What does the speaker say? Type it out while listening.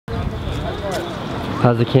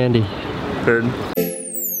How's the candy? Good.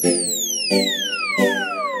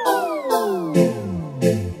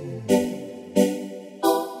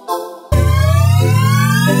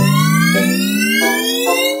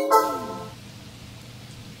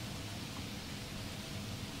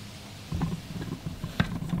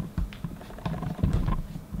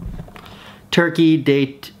 Turkey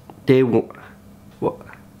day one.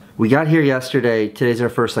 We got here yesterday. Today's our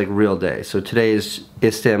first like real day. So today is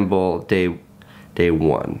Istanbul day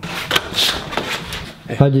one.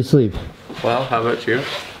 How'd you sleep? Well, how about you?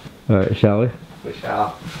 All right, shall we? We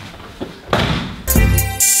shall.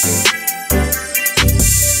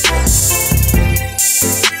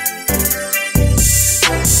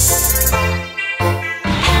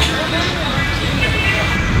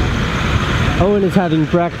 Owen is having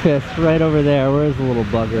breakfast right over there. Where's the little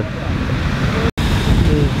bugger?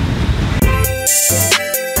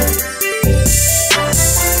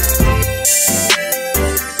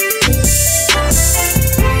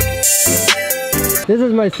 This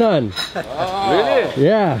is my son. Oh. Really?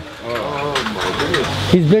 Yeah. Oh my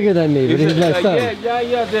goodness. He's bigger than me, but he's my son.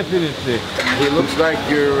 Yeah, definitely. He looks like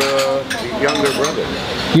your younger brother.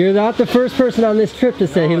 You're not the first person on this trip to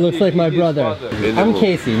say he looks like my brother. I'm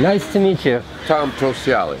Casey. Nice to meet you. Tom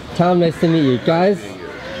Tosiali. Tom, nice to meet you. Guys,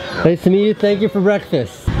 nice to meet you. Thank you for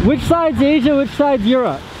breakfast. Which side's Asia? Which side's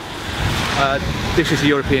Europe? This is the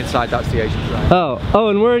European side, that's the Asian side. Oh,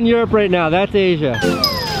 and we're in Europe right now. That's Asia.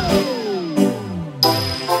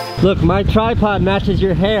 Look, my tripod matches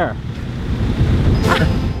your hair.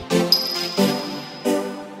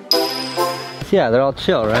 Yeah, they're all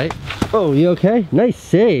chill, right? Oh, you okay? Nice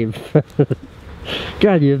save.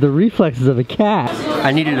 God, you have the reflexes of a cat.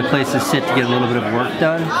 I needed a place to sit to get a little bit of work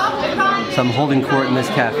done. So I'm holding court in this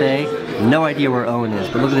cafe. No idea where Owen is,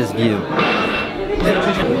 but look at this view.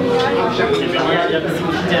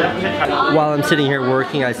 While I'm sitting here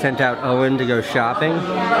working, I sent out Owen to go shopping.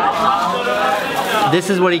 This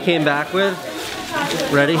is what he came back with.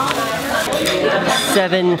 Ready?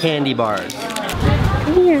 7 candy bars.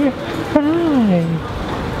 Here. Hi.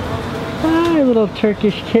 Hi, little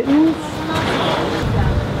Turkish kittens.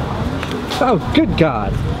 Oh, good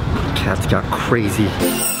God. Cat's got crazy.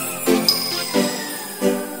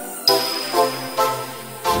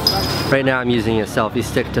 Right now I'm using a selfie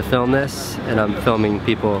stick to film this, and I'm filming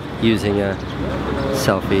people using a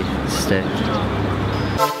selfie stick.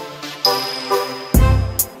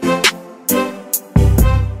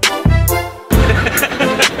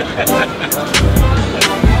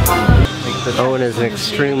 Owen is an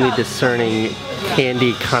extremely discerning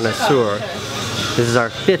candy connoisseur. This is our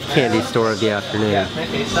 5th candy store of the afternoon.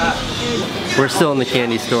 We're still in the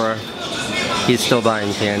candy store. He's still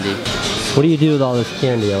buying candy. What do you do with all this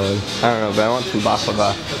candy, Owen? I don't know, but I want some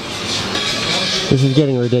baklava. This is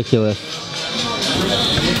getting ridiculous.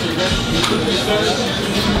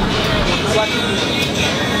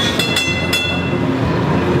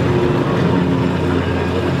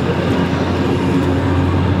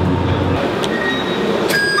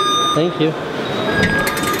 Thank you.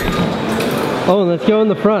 Oh, let's go in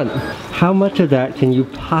the front. How much of that can you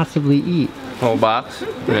possibly eat? Whole box?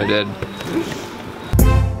 I did.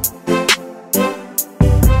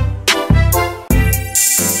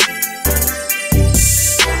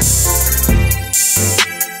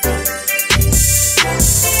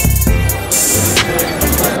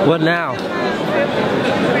 What now?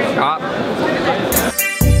 Up.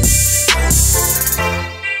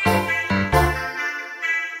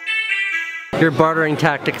 Your bartering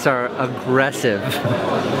tactics are aggressive.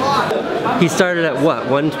 He started at what,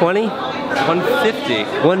 120? 150.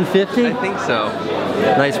 150? I think so.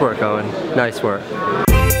 Nice work, Owen. Nice work. I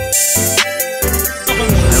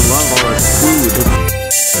love all this food.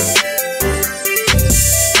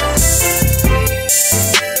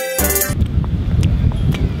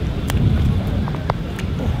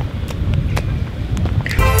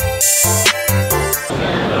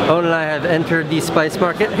 Owen and I have entered the spice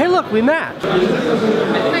market. Hey look, we match!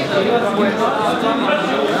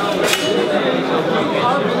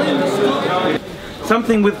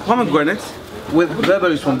 Something with pomegranates with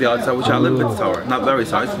berberries from the outside, which are a little bit sour. Not very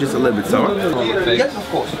sour, it's just a little bit sour. Yes, of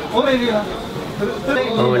course.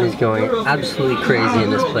 Owen is going absolutely crazy in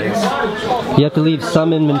this place. You have to leave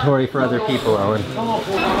some inventory for other people, Owen.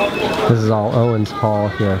 This is all Owen's haul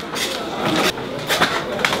here.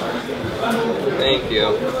 Thank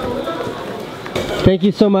you. Thank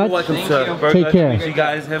you so much. You're welcome, sir. Very Take glad care. to meet you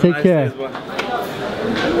guys. Have Take a nice care. day as well.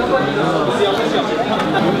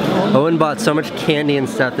 Owen bought so much candy and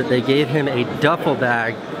stuff that they gave him a duffel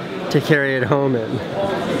bag to carry it home in.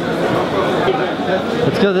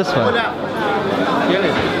 Let's go this way.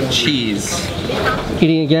 cheese.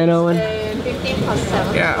 Eating again, Owen?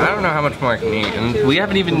 Yeah, I don't know how much more I can eat, and we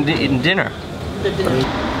haven't even eaten dinner.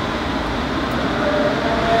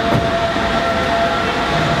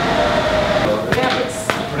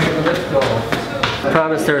 I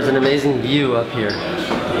promise there's an amazing view up here.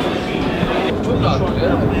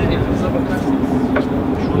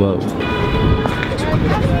 Whoa.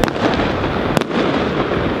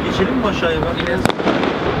 Geçelim mi aşağıya bak?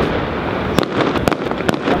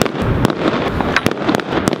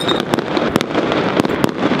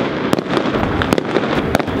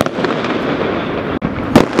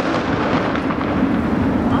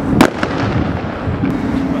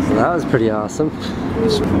 So that was pretty awesome.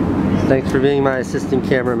 Thanks for being my assistant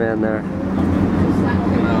cameraman there.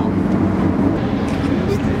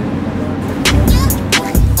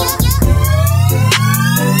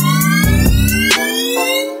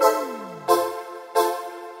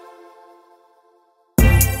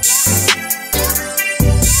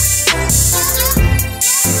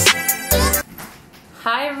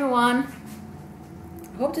 Hi everyone.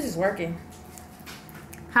 I hope this is working.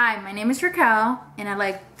 Hi, my name is Raquel and I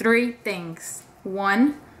like 3 things.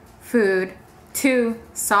 1, food, 2,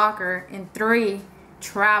 soccer, and 3,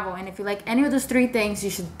 travel. And if you like any of those 3 things, you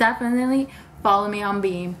should definitely follow me on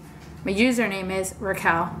Beam. My username is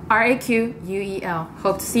Raquel, R-A-Q-U-E-L.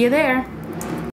 Hope to see you there.